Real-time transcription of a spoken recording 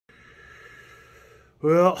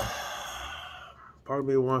Well, part of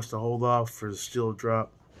me wants to hold off for the steel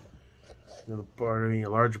drop. Another part of me, a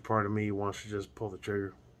larger part of me, wants to just pull the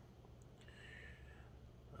trigger.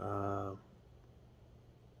 Uh,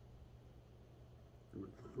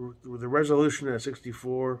 with the resolution at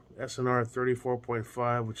 64, SNR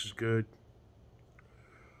 34.5, which is good.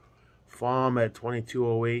 FOM at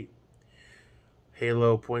 2208,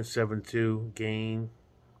 Halo 0.72, gain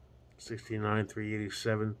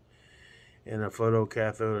 69,387, and a photo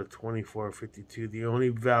cathode of 2452. The only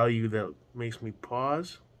value that makes me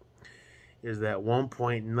pause is that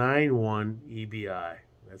 1.91 EBI.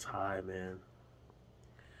 That's high, man.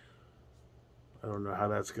 I don't know how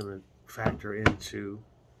that's going to factor into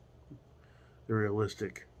the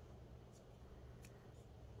realistic.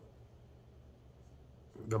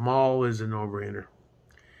 The mall is a no-brainer.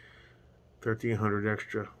 1,300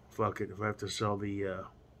 extra. Fuck it. If I have to sell the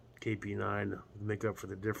KP9 to make up for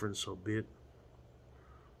the difference, so be it.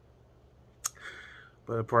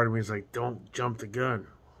 But a part of me is like, don't jump the gun.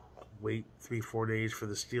 Wait 3-4 days for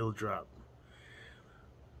the steel drop.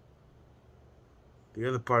 The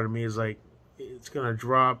other part of me is like, it's going to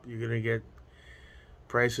drop. You're going to get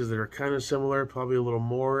prices that are kind of similar, probably a little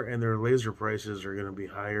more, and their laser prices are going to be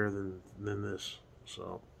higher than this.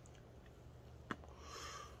 So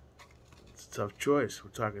it's a tough choice.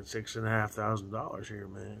 We're talking $6,500 here,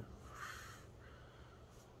 man.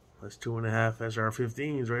 That's 2.5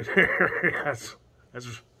 SR15s right there.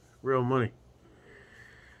 That's real money.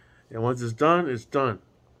 And once it's done, it's done.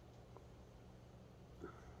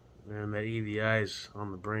 Man, that EVI is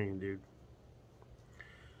on the brain, dude.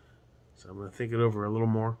 So I'm going to think it over a little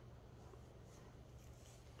more.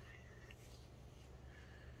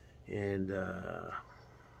 And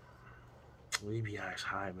EBI is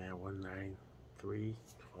high, man. 193.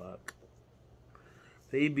 Fuck.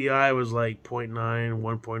 The EBI was like 0.9,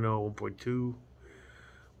 1.0, 1.2.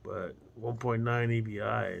 But 1.9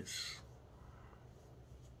 EBI is...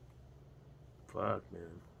 Fuck,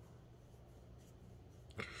 man.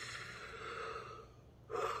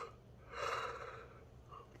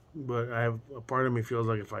 But I have a part of me feels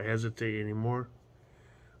like if I hesitate anymore,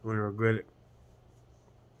 I'm going to regret it.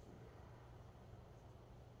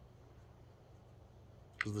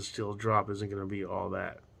 Because the steel drop isn't going to be all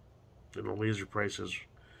that. And the laser prices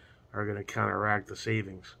are going to counteract the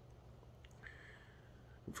savings.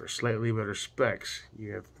 And for slightly better specs,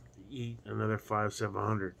 you have to eat another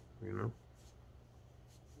 5,700, you know?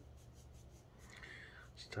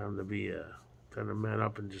 It's time to man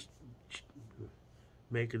up and just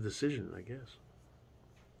make a decision, I guess.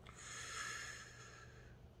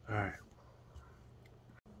 Alright.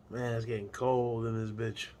 Man, it's getting cold in this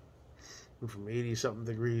bitch. Went from 80-something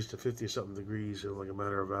degrees to 50-something degrees in like a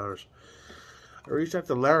matter of hours. I reached out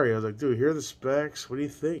to Larry. I was like, dude, here are the specs. What do you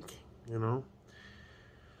think? You know?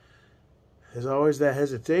 There's always that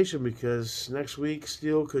hesitation because next week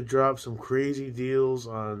Steel could drop some crazy deals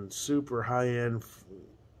on super high-end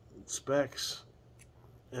specs.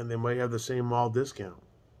 And they might have the same mall discount.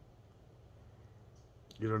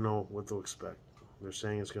 You don't know what to expect. They're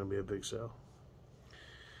saying it's going to be a big sale.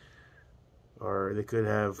 Or they could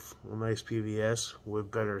have a nice PVS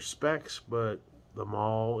with better specs, but the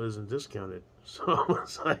mall isn't discounted. So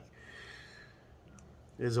it's like,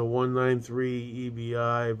 is a 193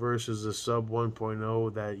 EBI versus a sub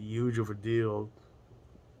 1.0 that huge of a deal?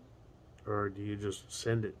 Or do you just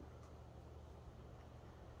send it?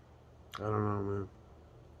 I don't know, man.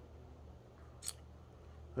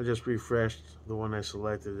 I just refreshed. The one I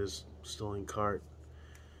selected is still in cart.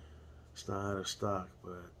 It's not out of stock,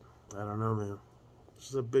 but I don't know, man. This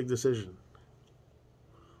is a big decision.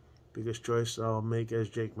 Biggest choice I'll make as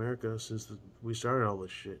Jake Merica since we started all this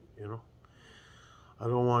shit, you know? I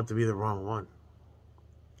don't want it to be the wrong one.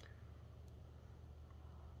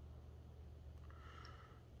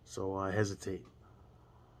 So I hesitate,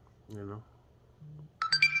 you know?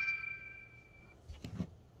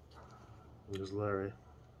 There's Larry.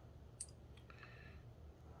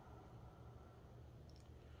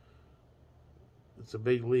 It's a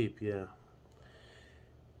big leap, yeah.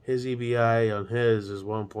 His EBI on his is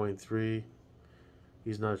 1.3.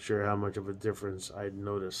 He's not sure how much of a difference I'd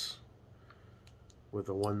notice with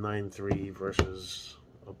a 193 versus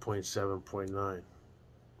a 0.7, 0.9.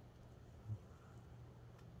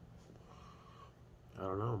 I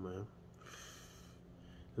don't know, man.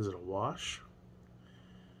 Is it a wash?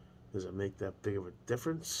 Does it make that big of a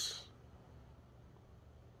difference?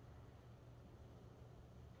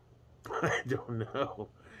 I don't know.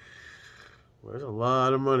 There's a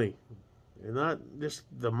lot of money. And not just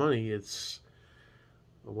the money, it's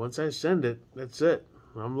once I send it, that's it.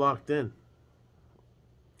 I'm locked in.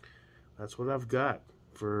 That's what I've got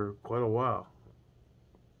for quite a while.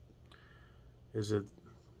 Is it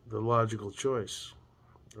the logical choice?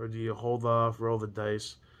 Or do you hold off, roll the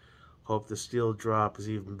dice, hope the steel drop is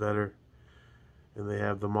even better, and they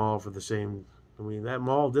have the mall for the same? I mean, that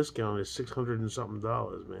mall discount is $600 and something,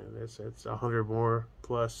 man. That's $100 more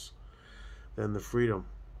plus than the Freedom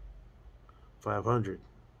 500.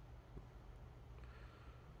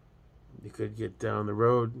 You could get down the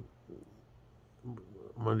road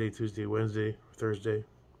Monday, Tuesday, Wednesday, Thursday,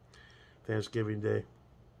 Thanksgiving Day,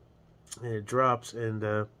 and it drops, and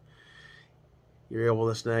you're able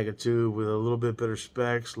to snag a tube with a little bit better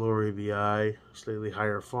specs, lower ABI, slightly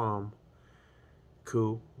higher FOM.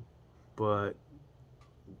 Cool, but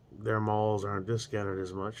their malls aren't discounted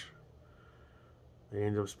as much. They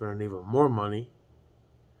end up spending even more money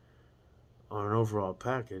on an overall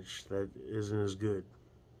package that isn't as good.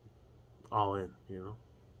 All in, you know.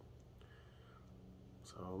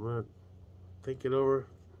 So I'm going to think it over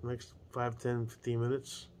next 5, 10, 15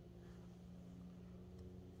 minutes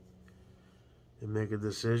and make a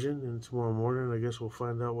decision. And tomorrow morning, I guess we'll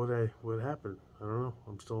find out what happened. I don't know.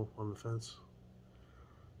 I'm still on the fence.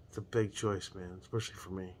 It's a big choice, man, especially for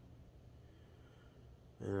me.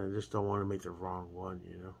 And I just don't want to make the wrong one,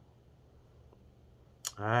 you know.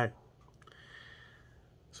 All right.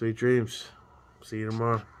 Sweet dreams. See you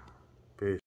tomorrow. Peace.